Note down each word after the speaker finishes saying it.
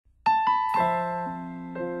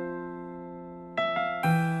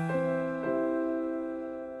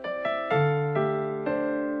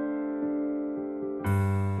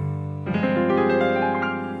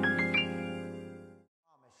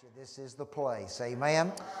is the place.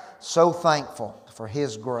 Amen. So thankful for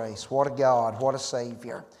His grace. What a God, what a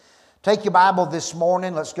Savior. Take your Bible this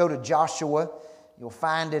morning. Let's go to Joshua. You'll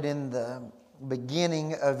find it in the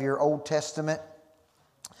beginning of your Old Testament.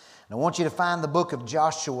 And I want you to find the book of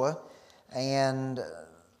Joshua. And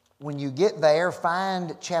when you get there,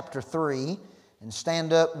 find chapter 3 and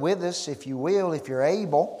stand up with us, if you will, if you're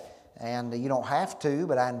able. And you don't have to,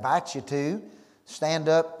 but I invite you to. Stand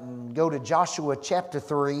up and go to Joshua chapter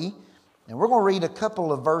 3. And we're going to read a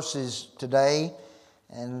couple of verses today.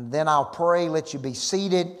 And then I'll pray, let you be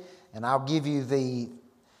seated, and I'll give you the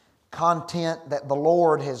content that the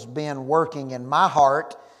Lord has been working in my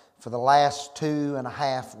heart for the last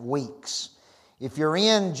 2.5 weeks. If you're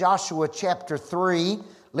in Joshua chapter 3,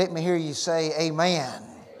 let me hear you say amen.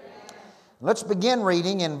 Amen. Let's begin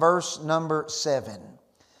reading in verse number 7.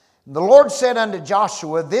 The Lord said unto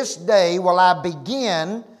Joshua, This day will I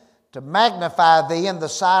begin to magnify thee in the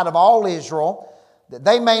sight of all Israel, that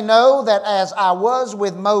they may know that as I was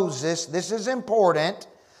with Moses, this is important,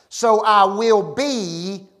 so I will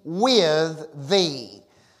be with thee.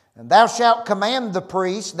 And thou shalt command the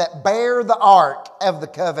priests that bear the ark of the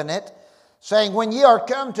covenant, saying, When ye are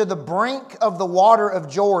come to the brink of the water of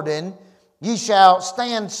Jordan, ye shall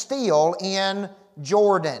stand still in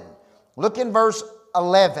Jordan. Look in verse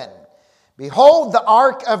 11. Behold, the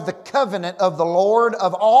ark of the covenant of the Lord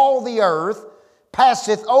of all the earth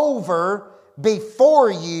passeth over before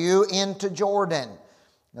you into Jordan.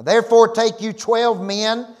 Now therefore take you 12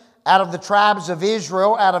 men out of the tribes of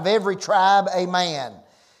Israel, out of every tribe a man.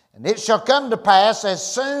 And it shall come to pass as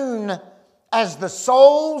soon as the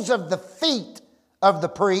soles of the feet of the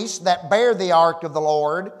priests that bear the ark of the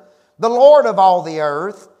Lord of all the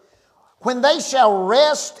earth, when they shall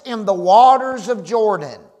rest in the waters of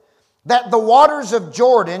Jordan, that the waters of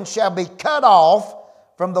Jordan shall be cut off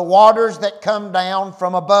from the waters that come down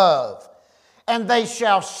from above, and they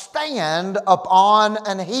shall stand upon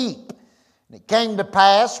an heap. And it came to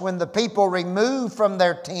pass, when the people removed from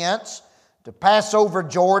their tents to pass over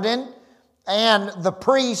Jordan, and the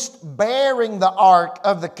priest bearing the ark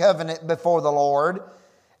of the covenant before the Lord,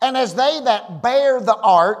 and as they that bear the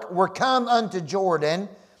ark were come unto Jordan,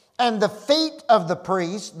 and the feet of the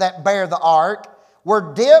priests that bear the ark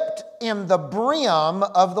were dipped in the brim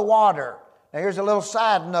of the water. Now here's a little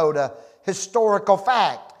side note, a historical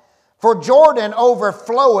fact. For Jordan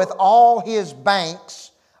overfloweth all his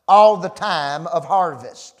banks all the time of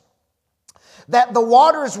harvest. That the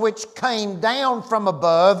waters which came down from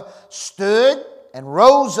above stood and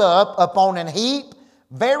rose up upon an heap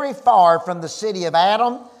very far from the city of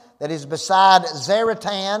Adam, that is beside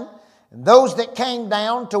Zaratan. And those that came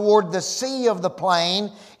down toward the sea of the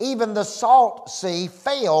plain, even the salt sea,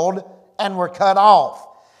 failed and were cut off.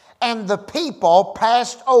 And the people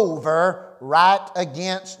passed over right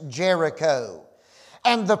against Jericho.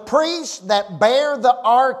 And the priests that bear the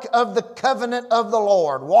ark of the covenant of the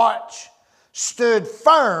Lord, watch, stood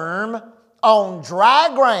firm on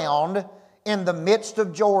dry ground in the midst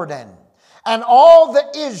of Jordan. And all the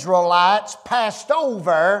Israelites passed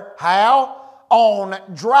over, how? On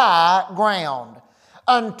dry ground,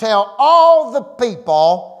 until all the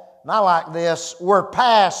people, and I like this, were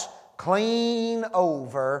passed clean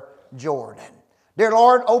over Jordan. Dear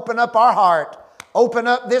Lord, open up our heart, open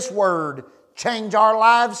up this word, change our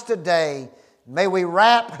lives today. May we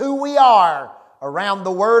wrap who we are around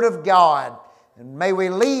the Word of God, and may we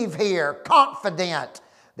leave here confident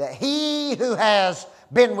that He who has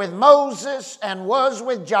been with Moses and was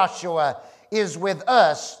with Joshua is with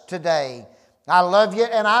us today. I love you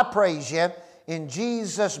and I praise you in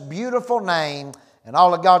Jesus' beautiful name. And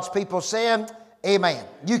all of God's people said, amen.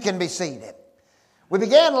 You can be seated. We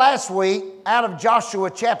began last week out of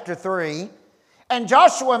Joshua chapter 3. And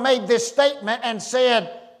Joshua made this statement and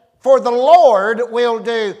said, For the Lord will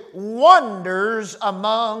do wonders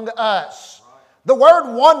among us. The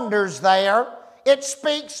word wonders there, it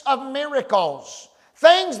speaks of miracles.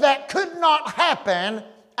 Things that could not happen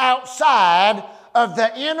outside of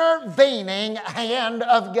the intervening hand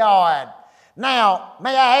of God. Now, may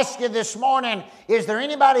I ask you this morning, is there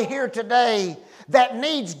anybody here today that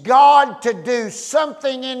needs God to do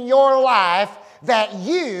something in your life that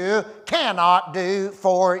you cannot do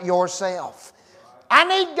for yourself? I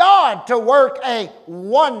need God to work a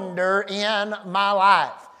wonder in my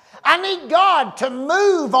life. I need God to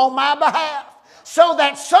move on my behalf so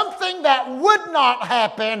that something that would not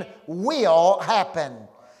happen will happen.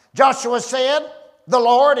 Joshua said, the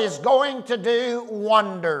Lord is going to do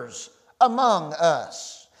wonders among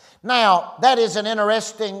us. Now, that is an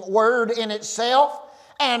interesting word in itself,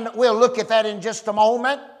 and we'll look at that in just a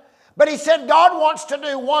moment. But he said God wants to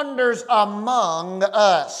do wonders among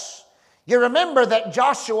us. You remember that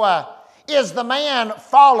Joshua is the man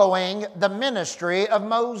following the ministry of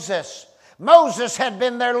Moses. Moses had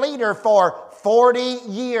been their leader for 40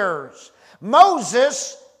 years.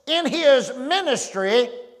 Moses, in his ministry,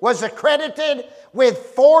 was accredited with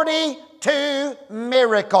 42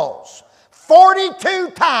 miracles.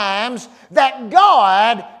 42 times that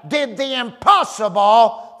God did the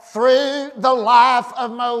impossible through the life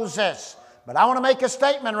of Moses. But I want to make a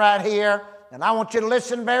statement right here, and I want you to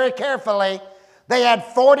listen very carefully. They had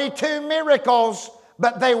 42 miracles,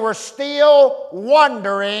 but they were still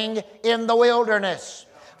wandering in the wilderness.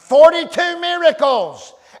 42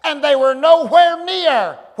 miracles, and they were nowhere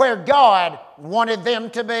near where God wanted them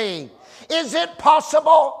to be. Is it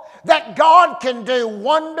possible that God can do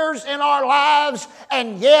wonders in our lives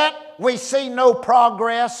and yet we see no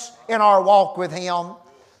progress in our walk with Him?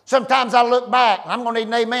 Sometimes I look back, I'm going to need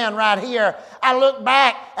an amen right here. I look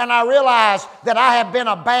back and I realize that I have been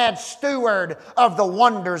a bad steward of the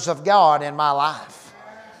wonders of God in my life.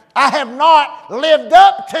 I have not lived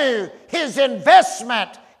up to His investment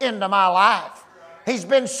into my life. He's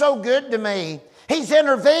been so good to me. He's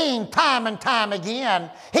intervened time and time again.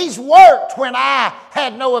 He's worked when I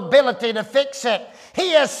had no ability to fix it.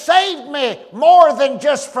 He has saved me more than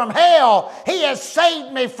just from hell. He has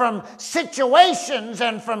saved me from situations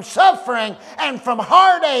and from suffering and from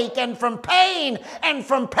heartache and from pain and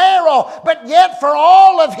from peril. But yet for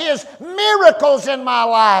all of His miracles in my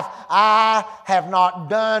life, I have not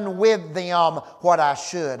done with them what I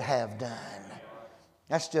should have done.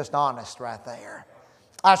 That's just honest right there.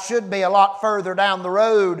 I should be a lot further down the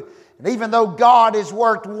road. And even though God has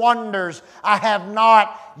worked wonders, I have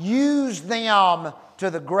not used them to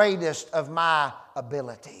the greatest of my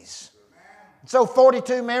abilities. So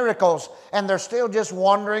 42 miracles, and they're still just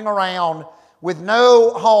wandering around with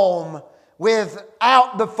no home,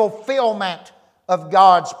 without the fulfillment of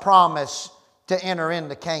God's promise to enter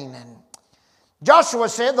into Canaan. Joshua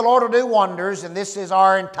said, the Lord will do wonders, and this is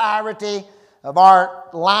our entirety of our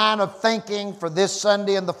line of thinking for this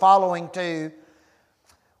Sunday and the following two.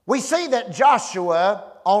 We see that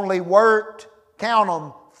Joshua only worked, count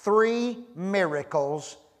them, 3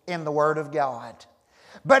 miracles in the Word of God.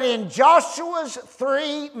 But in Joshua's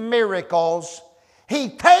 3 miracles, he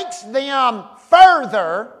takes them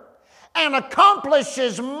further and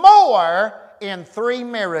accomplishes more in 3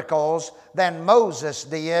 miracles than Moses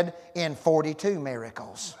did in 42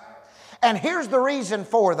 miracles. And here's the reason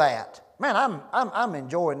for that. Man, I'm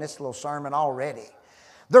enjoying this little sermon already.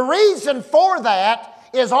 The reason for that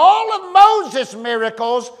is all of Moses'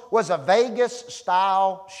 miracles was a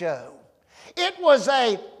Vegas-style show. It was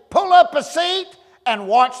a pull up a seat and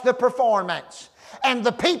watch the performance. And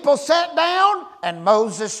the people sat down and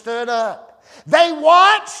Moses stood up. They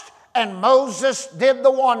watched and Moses did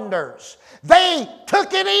the wonders. They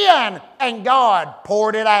took it in and God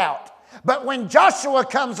poured it out. But when Joshua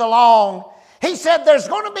comes along, he said there's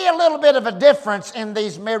going to be a little bit of a difference in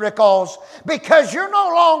these miracles because you're no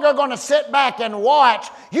longer going to sit back and watch.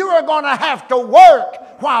 You are going to have to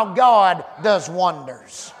work while God does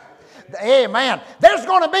wonders. Amen. There's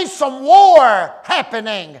going to be some war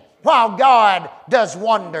happening while God does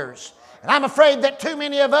wonders. And I'm afraid that too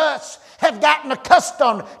many of us have gotten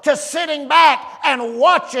accustomed to sitting back and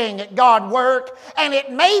watching God work. And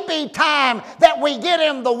it may be time that we get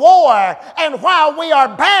in the war, and while we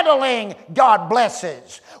are battling, God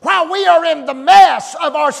blesses. While we are in the mess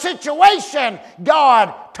of our situation,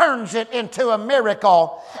 God turns it into a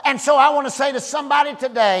miracle. And so I want to say to somebody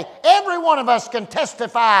today, every one of us can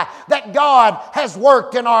testify that God has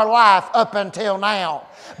worked in our life up until now.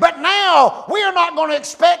 But now we are not going to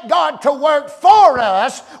expect God to work for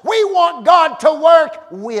us. We want God to work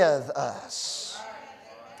with us.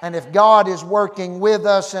 And if God is working with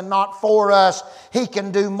us and not for us, He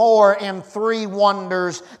can do more in 3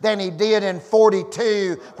 wonders than He did in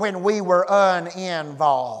 42 when we were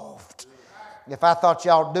uninvolved. If I thought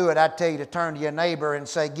y'all would do it, I'd tell you to turn to your neighbor and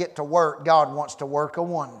say, get to work. God wants to work a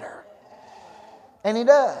wonder. And He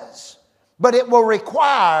does. But it will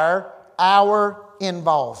require our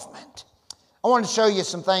involvement. I want to show you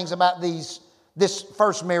some things about this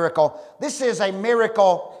first miracle. This is a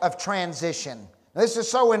miracle of transition. This is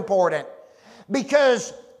so important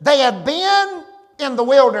because they have been in the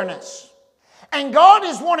wilderness and God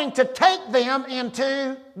is wanting to take them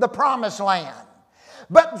into the promised land.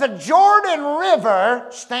 But the Jordan River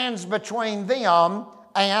stands between them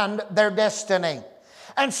and their destiny.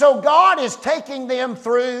 And so God is taking them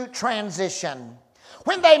through transition.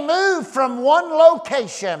 When they move from one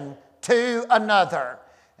location to another.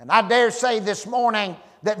 And I dare say this morning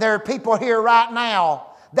that there are people here right now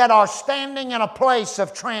that are standing in a place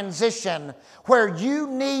of transition where you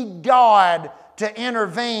need God to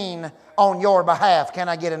intervene on your behalf. Can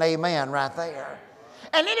I get an amen right there?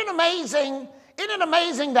 And isn't it amazing? Isn't it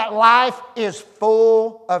amazing that life is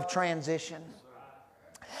full of transition?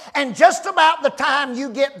 And just about the time you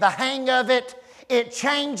get the hang of it, it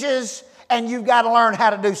changes and you've got to learn how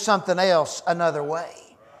to do something else another way.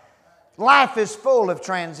 Life is full of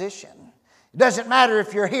transition. It doesn't matter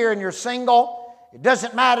if you're here and you're single. It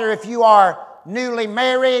doesn't matter if you are newly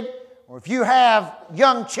married or if you have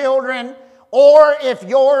young children or if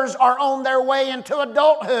yours are on their way into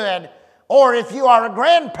adulthood or if you are a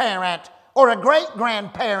grandparent or a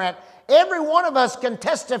great-grandparent. Every one of us can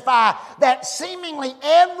testify that seemingly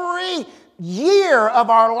every year of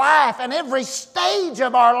our life and every stage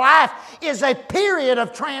of our life is a period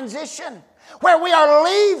of transition where we are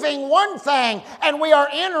leaving one thing and we are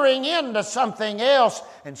entering into something else.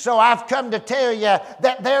 And so I've come to tell you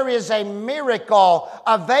that there is a miracle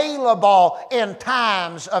available in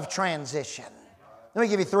times of transition. Let me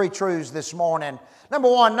give you 3 truths this morning. Number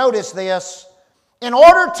 1, notice this. In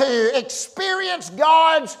order to experience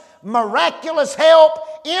God's miraculous help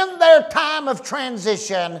in their time of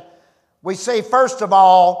transition, we see, first of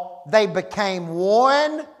all, they became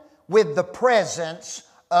one with the presence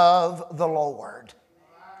of the Lord.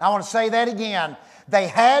 I want to say that again. They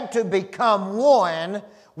had to become one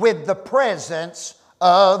with the presence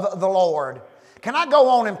of the Lord. Can I go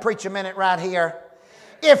on and preach a minute right here?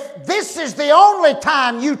 If this is the only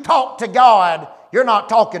time you talk to God, you're not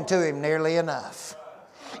talking to Him nearly enough.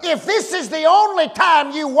 If this is the only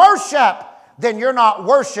time you worship, then you're not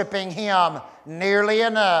worshiping Him nearly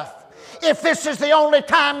enough. If this is the only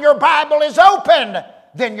time your Bible is opened,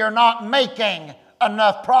 then you're not making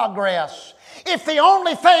enough progress. If the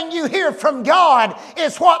only thing you hear from God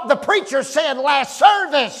is what the preacher said last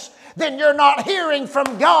service, then you're not hearing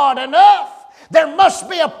from God enough. There must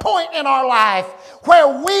be a point in our life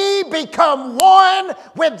where we become one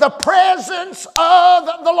with the presence of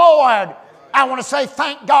the Lord. I want to say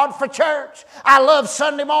thank God for church. I love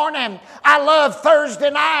Sunday morning. I love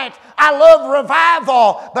Thursday night. I love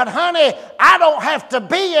revival. But honey, I don't have to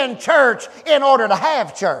be in church in order to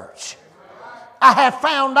have church. I have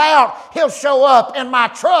found out He'll show up in my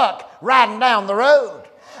truck riding down the road.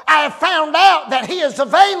 I have found out that He is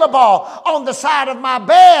available on the side of my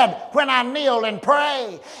bed when I kneel and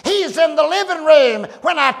pray. He's in the living room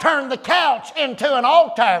when I turn the couch into an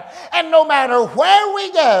altar. And no matter where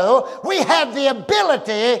we go, we have the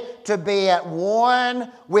ability to be at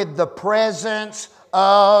one with the presence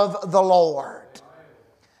of the Lord.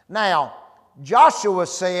 Now, Joshua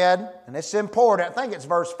said, and it's important, I think it's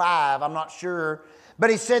verse 5, I'm not sure, but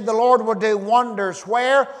he said the Lord will do wonders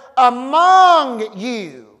where? Among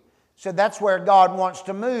you. So that's where God wants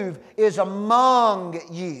to move, is among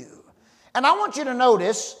you. And I want you to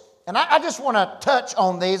notice, and I just want to touch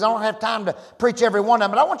on these. I don't have time to preach every one of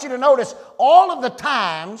them, but I want you to notice all of the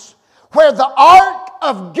times where the ark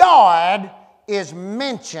of God is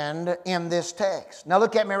mentioned in this text. Now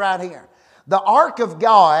look at me right here. The ark of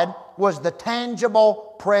God was the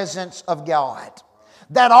tangible presence of God.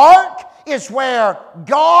 That ark is where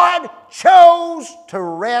God chose to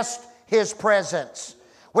rest His presence.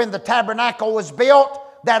 When the tabernacle was built,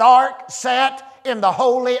 that ark sat in the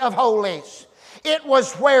Holy of Holies. It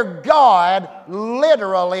was where God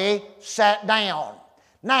literally sat down.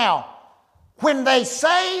 Now, when they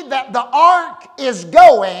say that the ark is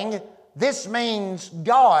going, this means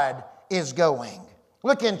God is going.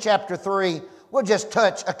 Look in chapter 3. We'll just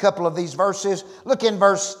touch a couple of these verses. Look in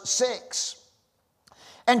verse 6.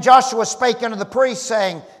 And Joshua spake unto the priests,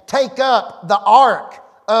 saying, Take up the ark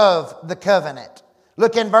of the covenant.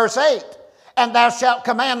 Look in verse 8. And thou shalt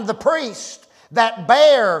command the priest that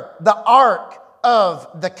bear the ark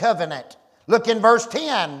of the covenant. Look in verse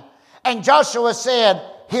 10. And Joshua said,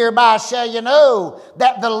 Hereby shall you know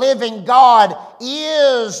that the living God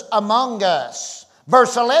is among us.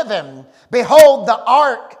 Verse 11. Behold, the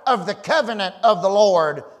ark of the covenant of the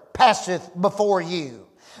Lord passeth before you.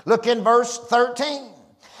 Look in verse 13.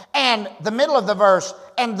 And the middle of the verse,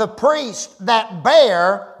 and the priest that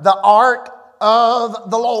bear the ark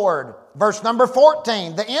of the Lord. Verse number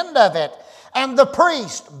 14, the end of it. And the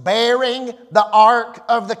priest bearing the ark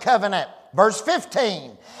of the covenant. Verse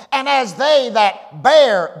 15. And as they that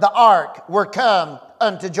bear the ark were come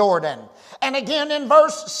unto Jordan. And again in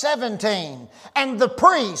verse 17. And the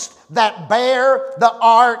priest that bear the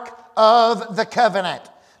ark of the covenant.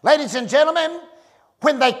 Ladies and gentlemen,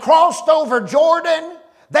 when they crossed over Jordan,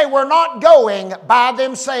 they were not going by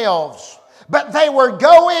themselves, but they were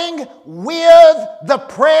going with the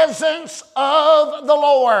presence of the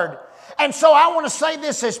Lord. And so I want to say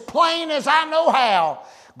this as plain as I know how.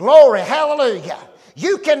 Glory, hallelujah.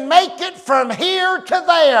 You can make it from here to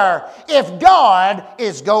there if God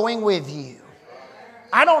is going with you.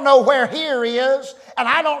 I don't know where here is, and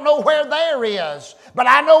I don't know where there is. But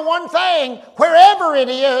I know one thing, wherever it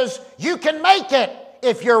is, you can make it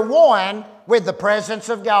if you're one with the presence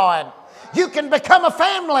of God. You can become a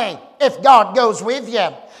family if God goes with you.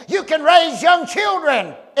 You can raise young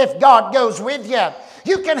children if God goes with you.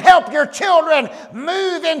 You can help your children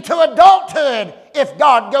move into adulthood if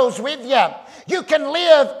God goes with you. You can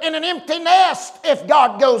live in an empty nest if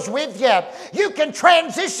God goes with you. You can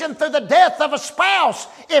transition through the death of a spouse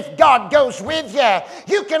if God goes with you.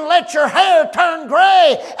 You can let your hair turn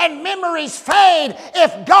gray and memories fade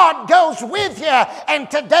if God goes with you. And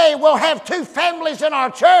today we'll have two families in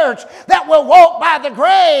our church that will walk by the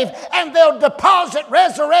grave and they'll deposit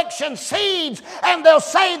resurrection seeds and they'll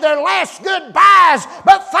say their last goodbyes.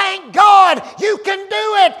 But thank God you can do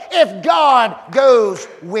it if God goes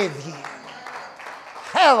with you.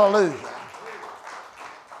 Hallelujah.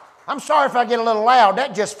 I'm sorry if I get a little loud.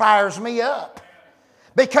 That just fires me up.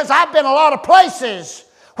 Because I've been a lot of places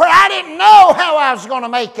where I didn't know how I was going to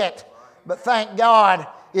make it. But thank God,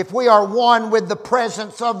 if we are one with the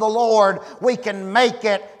presence of the Lord, we can make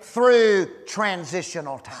it through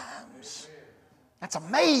transitional times. That's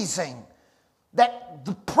amazing that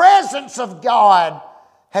the presence of God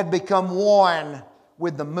had become one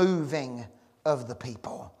with the moving of the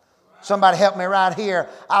people. Somebody help me right here.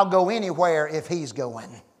 I'll go anywhere if He's going.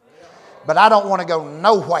 But I don't want to go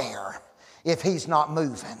nowhere if He's not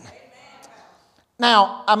moving.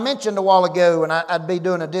 Now, I mentioned a while ago, and I'd be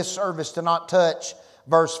doing a disservice to not touch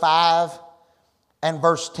verse 5 and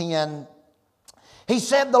verse 10. He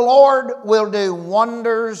said, the Lord will do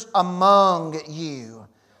wonders among you.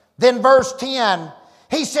 Then verse 10,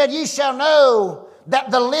 He said, you shall know that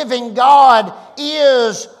the living God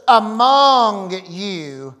is among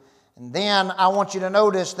you. And then I want you to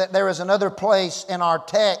notice that there is another place in our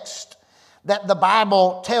text that the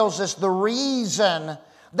Bible tells us the reason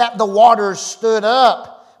that the waters stood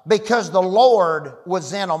up, because the Lord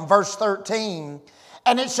was in them. Verse 13,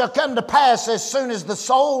 and it shall come to pass as soon as the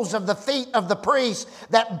soles of the feet of the priests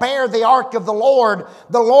that bear the ark of the Lord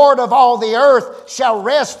of all the earth, shall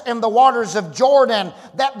rest in the waters of Jordan,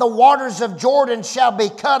 that the waters of Jordan shall be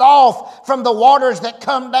cut off from the waters that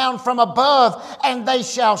come down from above, and they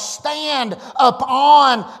shall stand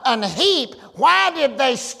upon an heap. Why did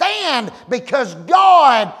they stand? Because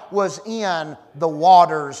God was in the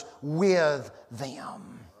waters with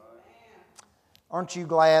them. Aren't you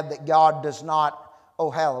glad that God does not,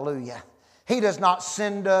 oh hallelujah, He does not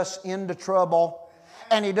send us into trouble,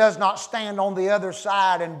 and He does not stand on the other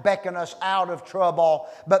side and beckon us out of trouble.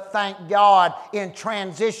 But thank God, in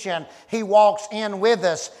transition, He walks in with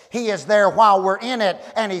us. He is there while we're in it,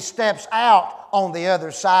 and He steps out on the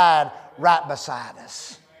other side right beside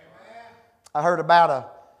us. I heard about a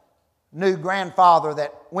new grandfather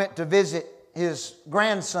that went to visit his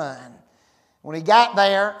grandson. When he got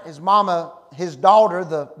there, his daughter,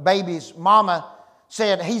 the baby's mama,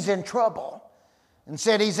 said he's in trouble, and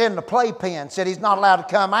said he's in the playpen, said he's not allowed to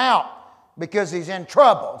come out because he's in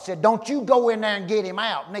trouble. Said, don't you go in there and get him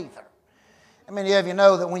out neither. How many of you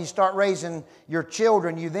know that when you start raising your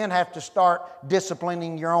children, you then have to start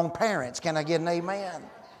disciplining your own parents? Can I get an amen?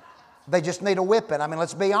 They just need a whipping. I mean,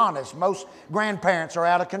 let's be honest. Most grandparents are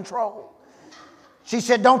out of control. She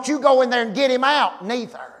said, don't you go in there and get him out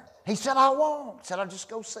neither. He said, I won't. Said, I'll just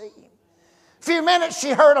go see him. A few minutes, she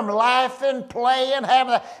heard him laughing, playing,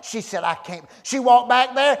 having that. She said, I can't. She walked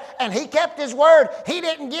back there, and he kept his word. He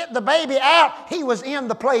didn't get the baby out. He was in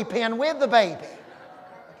the playpen with the baby.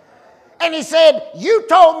 And he said, you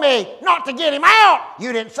told me not to get him out.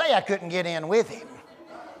 You didn't say I couldn't get in with him.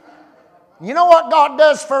 You know what God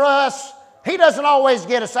does for us? He doesn't always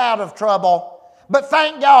get us out of trouble. But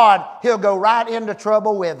thank God, He'll go right into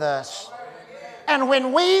trouble with us. And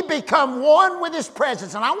when we become one with His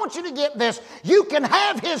presence, and I want you to get this, you can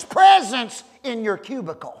have His presence in your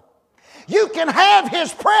cubicle. You can have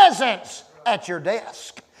His presence at your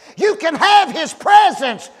desk. You can have His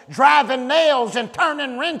presence driving nails and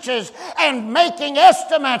turning wrenches and making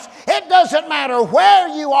estimates. It doesn't matter where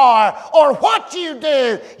you are or what you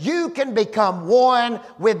do. You can become one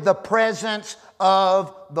with the presence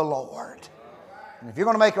of the Lord. And if you're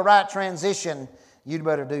going to make a right transition, you'd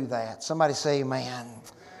better do that. Somebody say amen.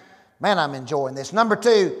 Man, I'm enjoying this. Number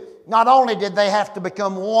 2, not only did they have to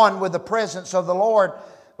become one with the presence of the Lord,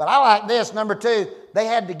 but I like this. Number 2, they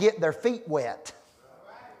had to get their feet wet.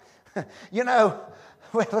 You know,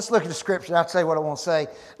 let's look at the scripture. I'll say what I want to say.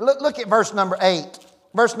 Look at verse number 8.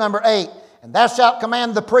 Verse number 8. And thou shalt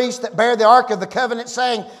command the priests that bear the ark of the covenant,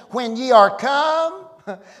 saying, when ye are come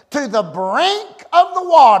to the brink of the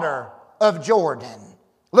water of Jordan.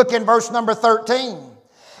 Look in verse number 13.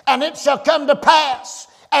 And it shall come to pass,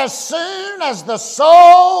 as soon as the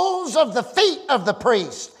soles of the feet of the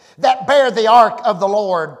priests that bear the ark of the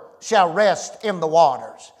Lord shall rest in the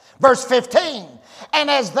waters. Verse 15. And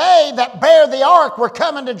as they that bear the ark were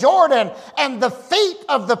coming to Jordan, and the feet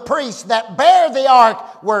of the priests that bear the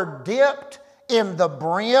ark were dipped in the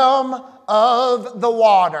brim of the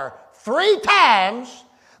water. 3 times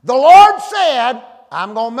the Lord said,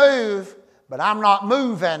 I'm going to move, but I'm not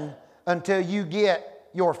moving until you get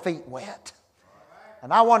your feet wet.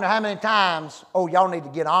 And I wonder how many times, oh, y'all need to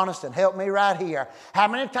get honest and help me right here. How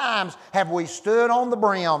many times have we stood on the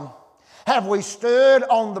brim? Have we stood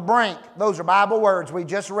on the brink? Those are Bible words. We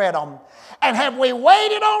just read them. And have we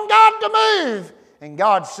waited on God to move? And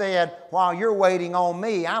God said, while you're waiting on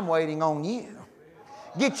me, I'm waiting on you.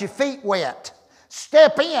 Get your feet wet.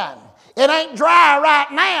 Step in. It ain't dry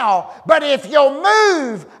right now, but if you'll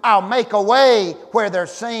move, I'll make a way where there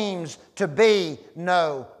seems to be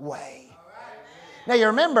no way. Now you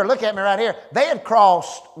remember, look at me right here. They had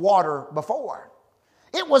crossed water before.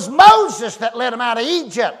 It was Moses that led them out of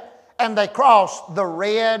Egypt, and they crossed the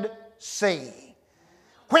Red Sea.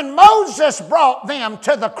 When Moses brought them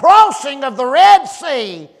to the crossing of the Red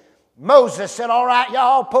Sea, Moses said, all right,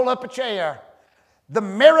 y'all, pull up a chair. The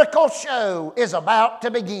miracle show is about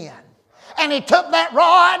to begin. And he took that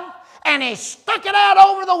rod and he stuck it out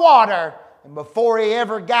over the water. And before he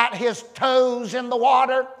ever got his toes in the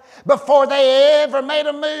water, before they ever made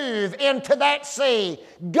a move into that sea,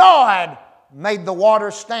 God made the water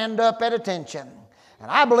stand up at attention. And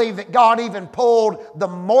I believe that God even pulled the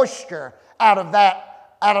moisture out of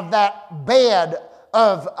that bed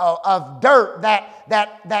of dirt,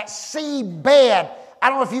 that sea bed. I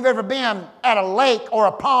don't know if you've ever been at a lake or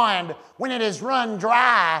a pond when it has run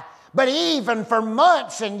dry, but even for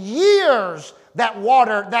months and years, that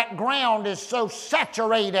water, that ground is so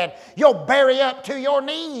saturated, you'll bury up to your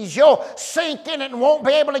knees. You'll sink in it and won't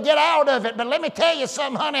be able to get out of it. But let me tell you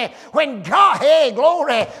something, honey. When God, hey,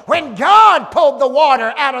 glory, when God pulled the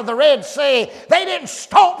water out of the Red Sea, they didn't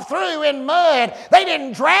stomp through in mud. They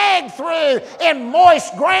didn't drag through in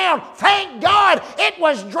moist ground. Thank God it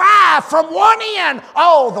was dry from one end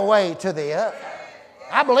all the way to the other.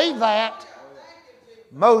 I believe that.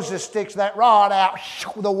 Moses sticks that rod out,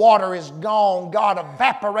 the water is gone. God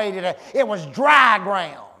evaporated it. It was dry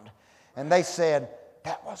ground. And they said,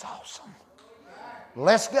 that was awesome.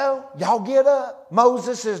 Let's go. Y'all get up.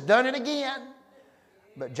 Moses has done it again.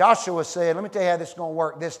 But Joshua said, let me tell you how this is going to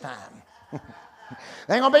work this time. There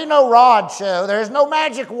ain't going to be no rod show. There's no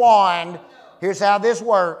magic wand. Here's how this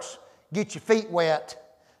works. Get your feet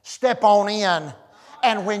wet. Step on in.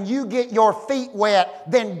 And when you get your feet wet,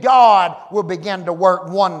 then God will begin to work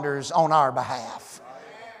wonders on our behalf.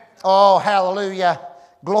 Oh, hallelujah.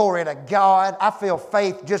 Glory to God. I feel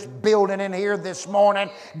faith just building in here this morning.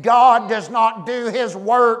 God does not do His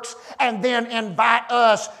works and then invite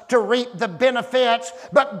us to reap the benefits,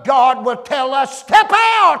 but God will tell us, step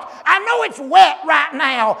out. I know it's wet right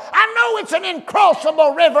now. I know it's an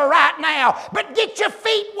incrossable river right now, but get your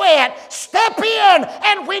feet wet. Step in,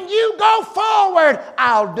 and when you go forward,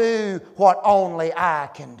 I'll do what only I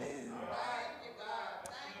can do.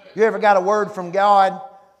 You ever got a word from God?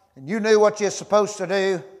 And you knew what you're supposed to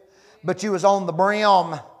do, but you was on the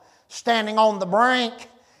brim, standing on the brink,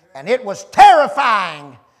 and it was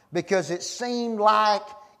terrifying because it seemed like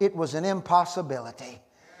it was an impossibility.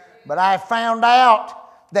 But I found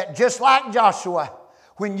out that just like Joshua,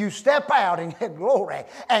 when you step out and get glory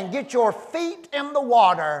and get your feet in the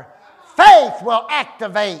water, faith will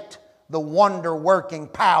activate the wonder-working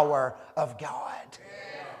power of God.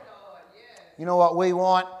 You know what we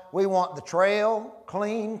want? We want the trail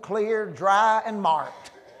clean, clear, dry, and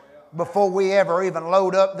marked before we ever even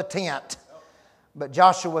load up the tent. But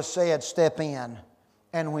Joshua said, step in.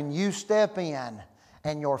 And when you step in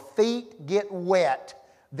and your feet get wet,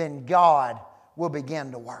 then God will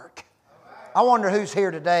begin to work. I wonder who's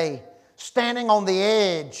here today standing on the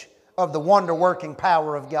edge of the wonder-working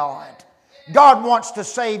power of God. God wants to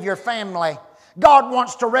save your family. God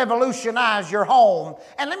wants to revolutionize your home.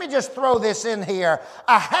 And let me just throw this in here.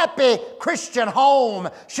 A happy Christian home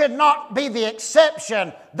should not be the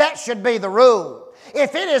exception. That should be the rule.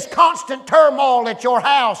 If it is constant turmoil at your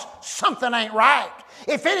house, something ain't right.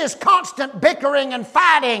 If it is constant bickering and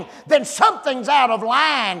fighting, then something's out of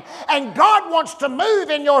line. And God wants to move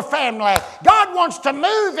in your family. God wants to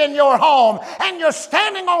move in your home. And you're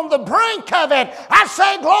standing on the brink of it. I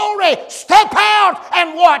say, glory, step out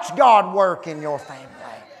and watch God work in your family.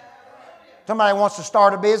 Somebody wants to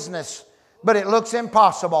start a business, but it looks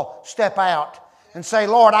impossible. Step out and say,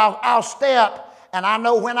 Lord, I'll step, and I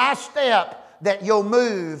know when I step that you'll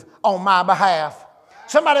move on my behalf.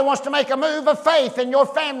 Somebody wants to make a move of faith in your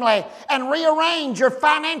family and rearrange your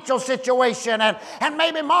financial situation. And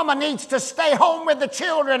maybe mama needs to stay home with the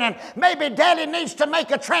children. And maybe daddy needs to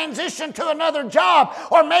make a transition to another job.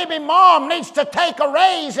 Or maybe mom needs to take a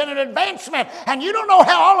raise and an advancement. And you don't know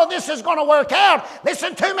how all of this is going to work out.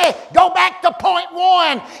 Listen to me. Go back to point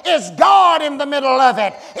one. Is God in the middle of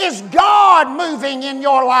it? Is God moving in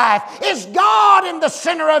your life? Is God in the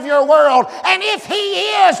center of your world? And if He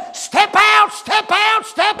is, step out, step out.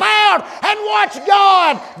 Step out and watch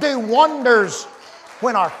God do wonders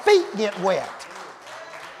when our feet get wet.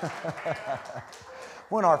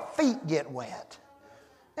 When our feet get wet.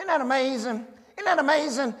 Isn't that amazing? Isn't that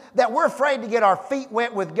amazing that we're afraid to get our feet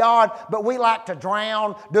wet with God, but we like to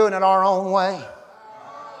drown doing it our own way?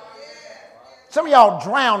 Some of y'all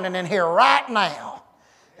drowning in here right now.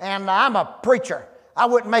 And I'm a preacher. I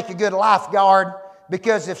wouldn't make a good lifeguard.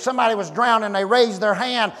 Because if somebody was drowning and they raised their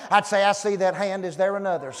hand, I'd say, I see that hand. Is there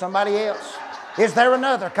another? Somebody else? Is there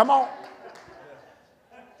another? Come on.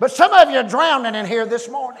 But some of you are drowning in here this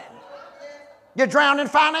morning. You're drowning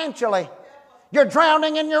financially. You're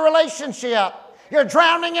drowning in your relationship. You're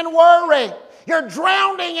drowning in worry. You're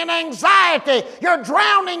drowning in anxiety. You're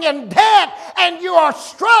drowning in debt. And you are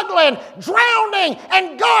struggling, drowning.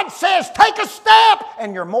 And God says, take a step.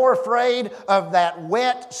 And you're more afraid of that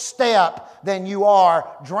wet step than you are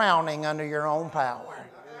drowning under your own power.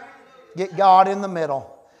 Get God in the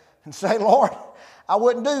middle and say, Lord, I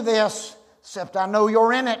wouldn't do this except I know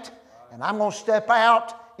you're in it. And I'm going to step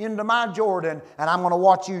out into my Jordan and I'm going to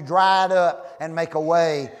watch you dry it up and make a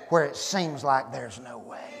way where it seems like there's no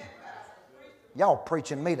way. Y'all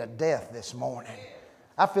preaching me to death this morning.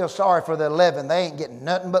 I feel sorry for the 11. They ain't getting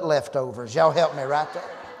nothing but leftovers. Y'all help me right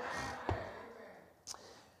there.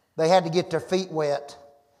 They had to get their feet wet.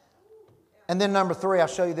 And then number 3, I'll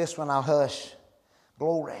show you this one, I'll hush.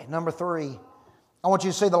 Glory. Number 3, I want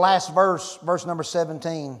you to see the last verse, verse number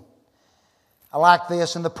 17. I like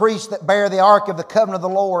this. And the priests that bear the ark of the covenant of the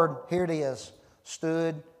Lord, here it is,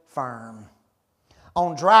 stood firm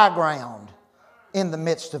on dry ground in the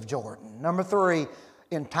midst of Jordan. Number 3,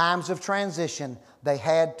 in times of transition, they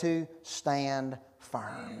had to stand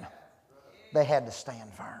firm. They had to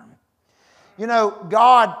stand firm. You know,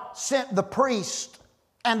 God sent the priest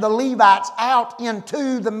and the Levites out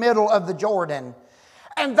into the middle of the Jordan.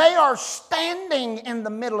 And they are standing in the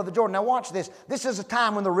middle of the Jordan. Now watch this. This is a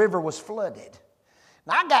time when the river was flooded.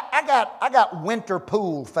 Now I got winter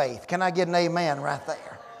pool faith. Can I get an amen right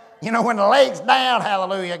there? You know, when the lake's down,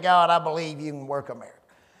 hallelujah, God, I believe you can work a miracle.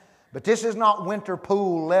 But this is not winter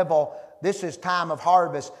pool level. This is time of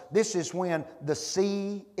harvest. This is when the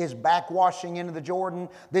sea is backwashing into the Jordan.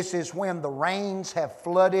 This is when the rains have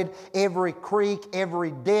flooded every creek,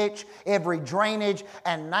 every ditch, every drainage.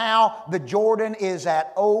 And now the Jordan is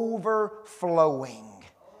at overflowing.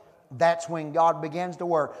 That's when God begins to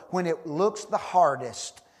work. When it looks the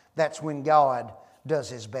hardest, that's when God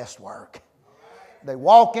does His best work. They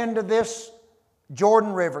walk into this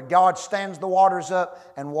Jordan River. God stands the waters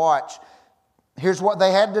up and watch. Here's what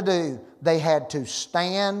they had to do. They had to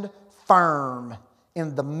stand firm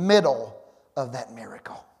in the middle of that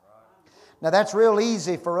miracle. Now that's real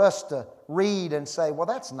easy for us to read and say, well,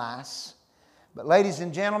 that's nice. But ladies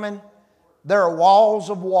and gentlemen, there are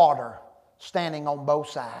walls of water standing on both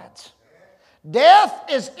sides.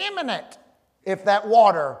 Death is imminent if that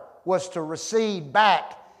water was to recede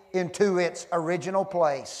back into its original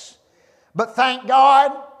place. But thank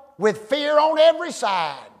God, with fear on every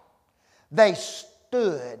side, they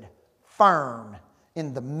stood firm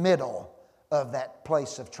in the middle of that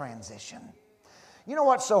place of transition. You know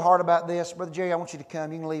what's so hard about this? Brother Jerry, I want you to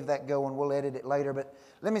come. You can leave that going. We'll edit it later. But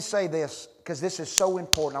let me say this, because this is so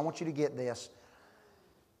important. I want you to get this.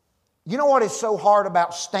 You know what is so hard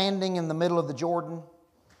about standing in the middle of the Jordan?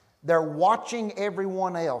 They're watching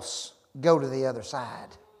everyone else go to the other side.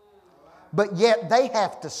 But yet they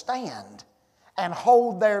have to stand and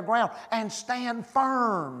hold their ground and stand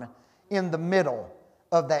firm in the middle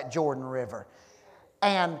of that Jordan River.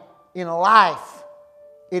 And in life,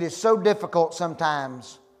 it is so difficult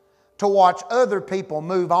sometimes to watch other people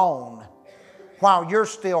move on while you're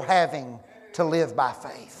still having to live by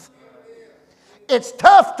faith. It's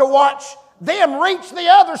tough to watch them reach the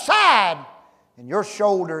other side and your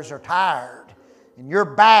shoulders are tired and your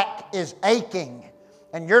back is aching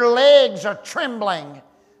and your legs are trembling,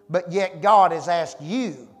 but yet God has asked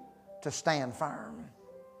you to stand firm.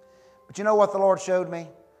 But you know what the Lord showed me?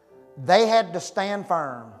 They had to stand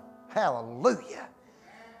firm. Hallelujah.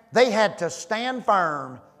 They had to stand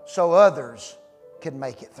firm so others could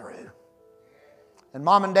make it through. And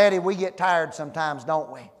Mom and Daddy, we get tired sometimes,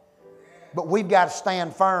 don't we? But we've got to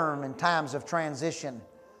stand firm in times of transition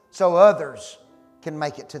so others can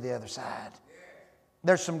make it to the other side.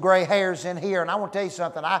 There's some gray hairs in here, and I want to tell you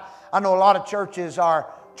something. I know a lot of churches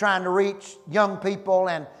are trying to reach young people,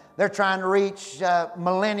 and they're trying to reach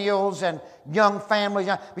millennials and young families.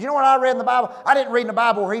 But you know what I read in the Bible? I didn't read in the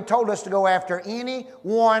Bible where He told us to go after any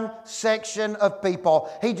one section of people.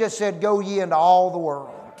 He just said, go ye into all the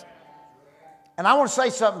world. And I want to say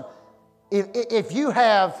something. If you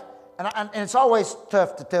have, and it's always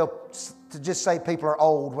tough to just say people are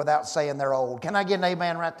old without saying they're old. Can I get an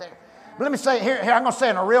amen right there? But let me say it here, I'm going to say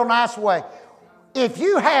it in a real nice way. If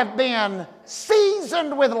you have been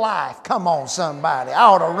seasoned with life, come on somebody, I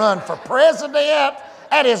ought to run for president.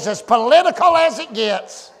 That is as political as it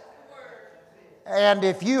gets. And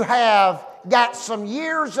if you have got some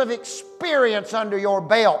years of experience under your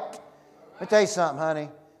belt, let me tell you something, honey,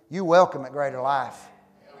 you welcome at Greater Life.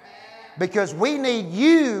 Because we need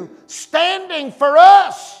you standing for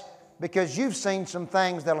us, because you've seen some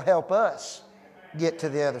things that'll help us get to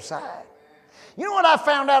the other side. You know what I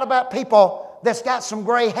found out about people that's got some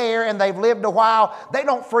gray hair and they've lived a while? They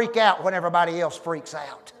don't freak out when everybody else freaks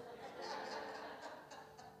out.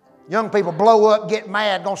 Young people blow up, get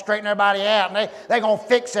mad, going to straighten everybody out, and they're going to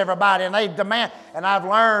fix everybody, and they demand. And I've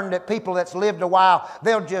learned that people that's lived a while,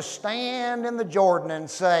 they'll just stand in the Jordan and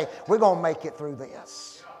say, we're going to make it through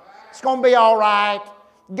this. It's going to be all right.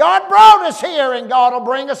 God brought us here, and God will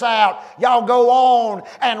bring us out. Y'all go on,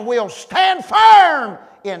 and we'll stand firm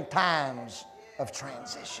in times of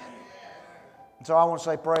transition. And so I want to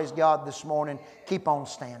say, praise God this morning. Keep on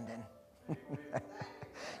standing.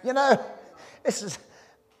 You know,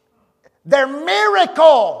 their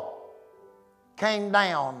miracle came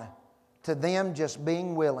down to them just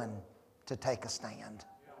being willing to take a stand.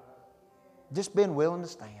 Just being willing to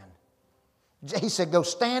stand. He said, go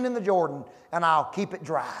stand in the Jordan and I'll keep it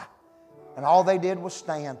dry. And all they did was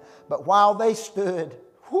stand. But while they stood,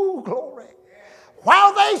 whoo, glory.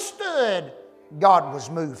 While they stood, God was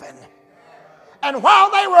moving. And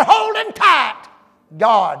while they were holding tight,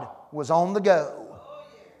 God was on the go.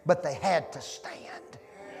 But they had to stand.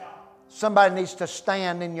 Somebody needs to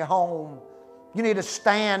stand in your home. You need to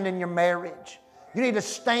stand in your marriage. You need to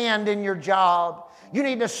stand in your job. You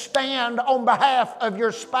need to stand on behalf of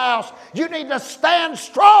your spouse. You need to stand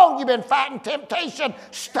strong. You've been fighting temptation.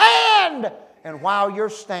 Stand! And while you're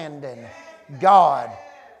standing, God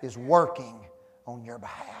is working on your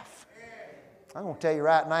behalf. I'm going to tell you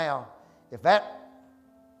right now, if that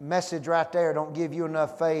message right there don't give you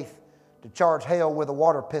enough faith to charge hell with a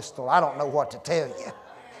water pistol, I don't know what to tell you.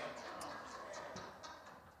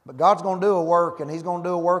 But God's going to do a work, and He's going to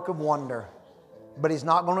do a work of wonder. But He's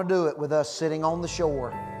not going to do it with us sitting on the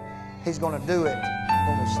shore. He's going to do it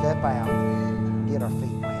when we step out and get our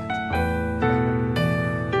feet wet.